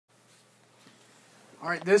All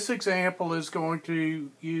right, this example is going to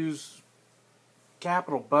use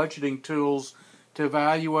capital budgeting tools to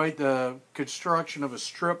evaluate the construction of a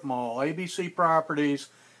strip mall. ABC Properties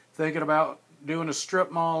thinking about doing a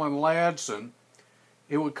strip mall in Ladson.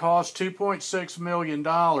 It would cost $2.6 million.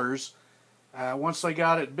 Once they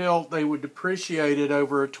got it built, they would depreciate it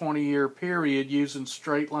over a 20-year period using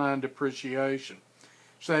straight line depreciation.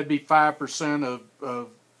 So that'd be 5% of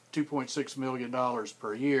 $2.6 million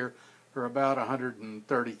per year, or about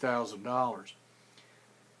 $130,000.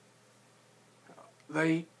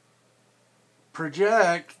 They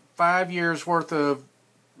project 5 years worth of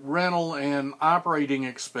rental and operating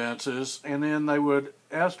expenses, and then they would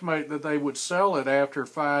estimate that they would sell it after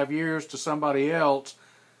 5 years to somebody else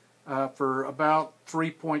for about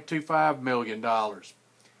 $3.25 million. All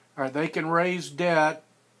right, they can raise debt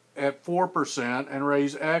at 4% and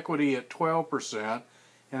raise equity at 12%,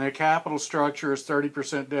 and their capital structure is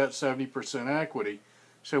 30% debt, 70% equity.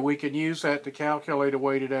 So we can use that to calculate a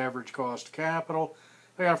weighted average cost of capital.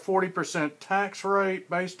 They got a 40% tax rate.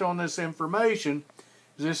 Based on this information,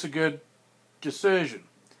 is this a good decision?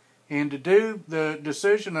 And to do the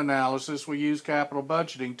decision analysis, we use capital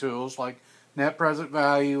budgeting tools like net present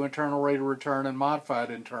value, internal rate of return, and modified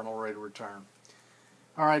internal rate of return.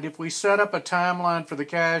 All right, if we set up a timeline for the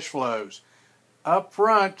cash flows, up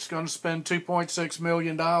front, it's going to spend $2.6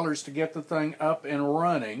 million to get the thing up and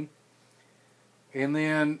running. And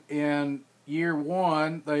then in year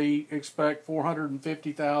one, they expect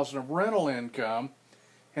 $450,000 of rental income,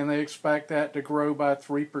 and they expect that to grow by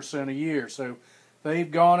 3% a year. So they've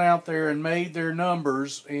gone out there and made their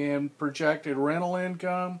numbers and projected rental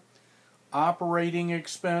income, operating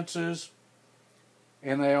expenses,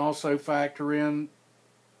 and they also factor in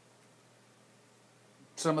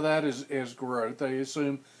some of that is growth. They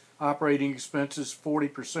assume operating expenses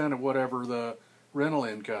 40% of whatever the rental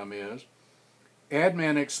income is.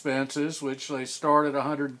 Admin expenses, which they start at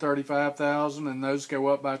 $135,000, and those go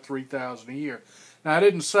up by $3,000 a year. Now, I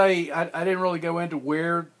didn't really go into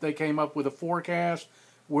where they came up with a forecast.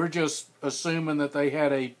 We're just assuming that they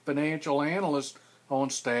had a financial analyst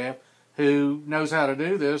on staff who knows how to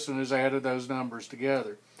do this and has added those numbers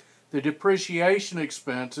together. The depreciation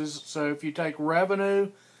expenses, so if you take revenue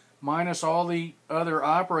minus all the other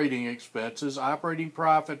operating expenses, operating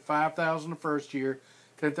profit $5,000 the first year,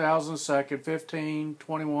 $10,000 the second, $15,000,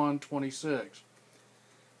 $21,000, $26,000.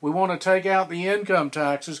 We want to take out the income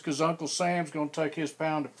taxes because Uncle Sam's going to take his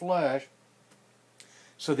pound of flesh.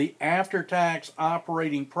 So the after-tax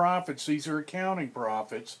operating profits, these are accounting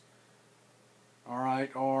profits, all right,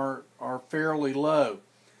 are fairly low.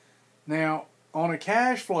 Now, on a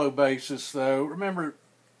cash flow basis, though, remember,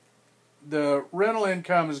 the rental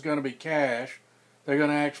income is going to be cash. They're going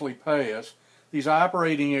to actually pay us. These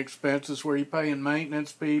operating expenses where you're paying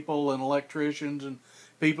maintenance people and electricians and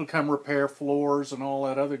people come repair floors and all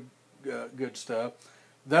that other good stuff,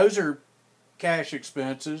 those are cash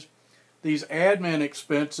expenses. These admin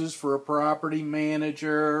expenses for a property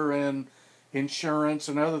manager and insurance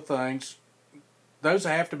and other things, those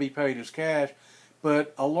have to be paid as cash.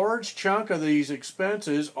 But a large chunk of these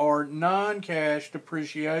expenses are non-cash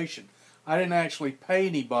depreciation. I didn't actually pay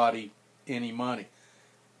anybody any money.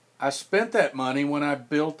 I spent that money when I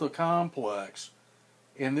built the complex.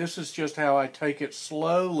 And this is just how I take it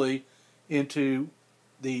slowly into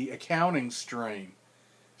the accounting stream.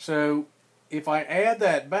 So if I add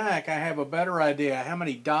that back, I have a better idea how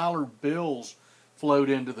many dollar bills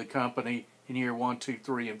flowed into the company in year 1, 2,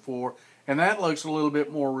 3, and 4. And that looks a little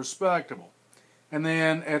bit more respectable. And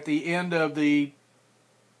then at the end of the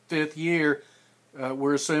 5th year,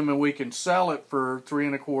 we're assuming we can sell it for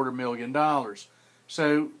 $3.25 million.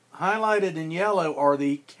 So highlighted in yellow are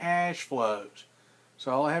the cash flows.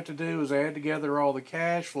 So all I have to do is add together all the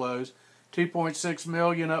cash flows. $2.6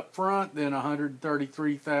 million up front, then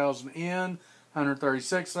 $133,000 in,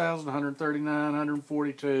 $136,000, $139,000,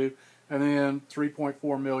 $142,000, and then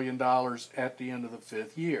 $3.4 million at the end of the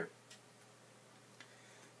 5th year.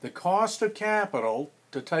 The cost of capital,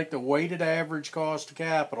 to take the weighted average cost of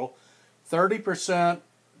capital, 30%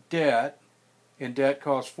 debt, and debt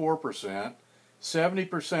costs 4%,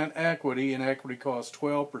 70% equity, and equity costs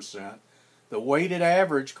 12%. The weighted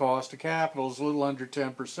average cost of capital is a little under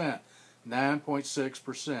 10%,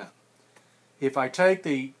 9.6%. If I take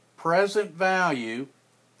the present value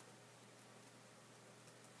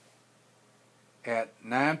at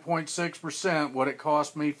 9.6%, what it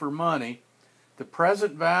cost me for money, the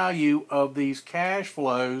present value of these cash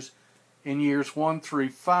flows in years 1 through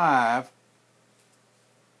 5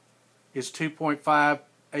 is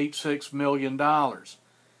 $2.586 million.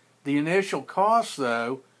 The initial cost,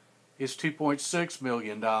 though, is $2.6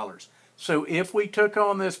 million. So if we took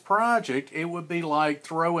on this project, it would be like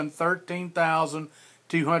throwing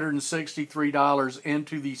 $13,263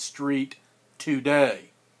 into the street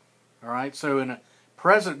today. All right, so in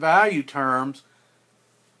present value terms,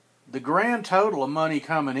 the grand total of money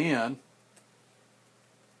coming in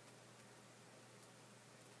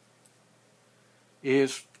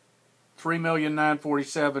is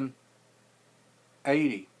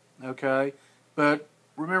 $3,947,080. Okay, but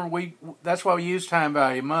remember, that's why we use time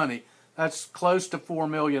value money. That's close to $4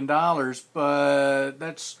 million, but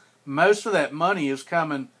that's most of that money is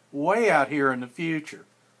coming way out here in the future.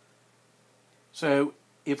 So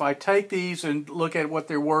if I take these and look at what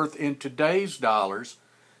they're worth in today's dollars,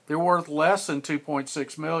 they're worth less than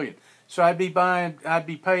 $2.6 million. So I'd be paying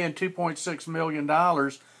 $2.6 million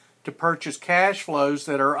to purchase cash flows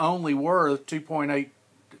that are only worth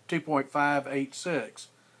 2.586.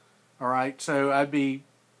 All right, so I'd be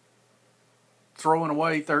throwing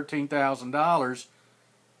away $13,000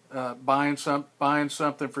 buying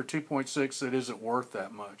something for 2.6 that isn't worth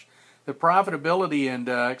that much. The profitability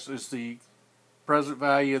index is the present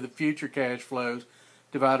value of the future cash flows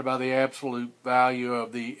divided by the absolute value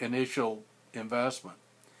of the initial investment.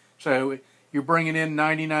 So you're bringing in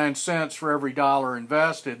 99 cents for every dollar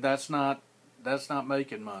invested. That's not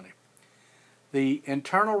making money. The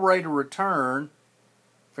internal rate of return,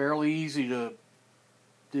 fairly easy to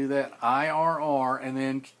do that IRR and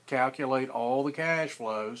then calculate all the cash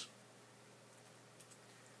flows,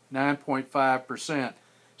 9.5%.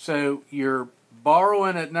 So you're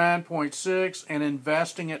borrowing at 9.6 and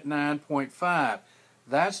investing at 9.5.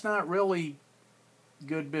 That's not really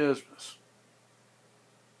good business.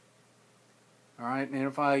 All right, and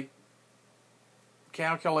if I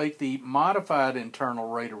calculate the modified internal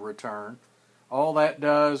rate of return, all that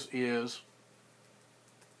does is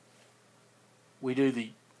we do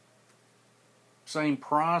the same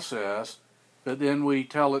process, but then we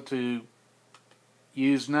tell it to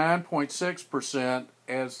use 9.6%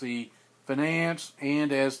 as the finance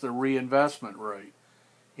and as the reinvestment rate.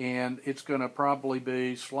 And it's going to probably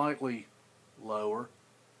be slightly lower.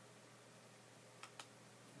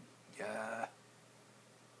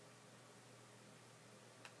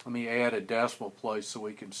 Let me add a decimal place so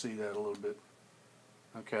we can see that a little bit.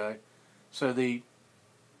 Okay, so the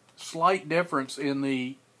slight difference in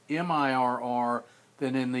the MIRR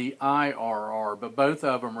than in the IRR, but both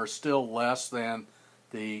of them are still less than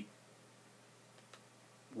the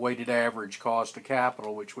weighted average cost of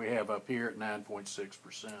capital, which we have up here at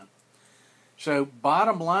 9.6%. So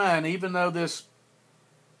bottom line, even though this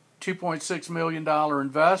 $2.6 million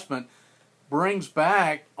investment brings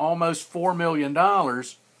back almost $4 million,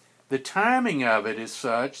 the timing of it is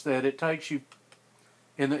such that it takes you,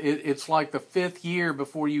 it's like the fifth year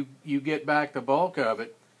before you get back the bulk of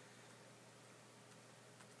it.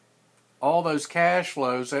 All those cash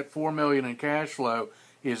flows, that $4 million in cash flow,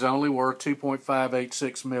 is only worth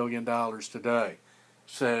 $2.586 million today.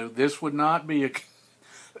 So this would not be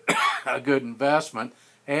a good investment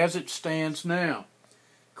as it stands now.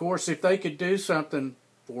 Of course, if they could do something,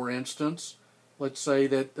 for instance, let's say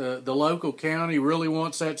that the local county really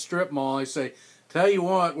wants that strip mall, they say, tell you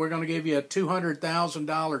what, we're going to give you a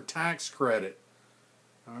 $200,000 tax credit.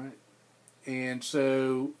 All right. And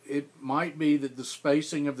so it might be that the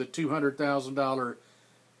spacing of the $200,000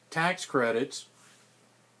 tax credits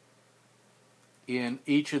in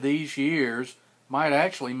each of these years might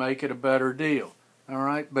actually make it a better deal. All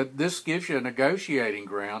right, but this gives you a negotiating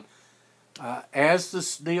ground. As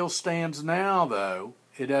this deal stands now, though,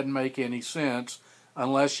 it doesn't make any sense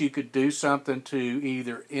unless you could do something to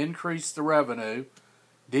either increase the revenue,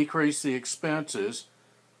 decrease the expenses,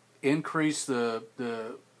 increase the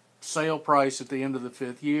sale price at the end of the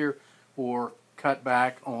fifth year, or cut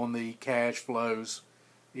back on the cash flows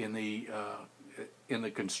in the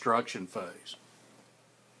construction phase.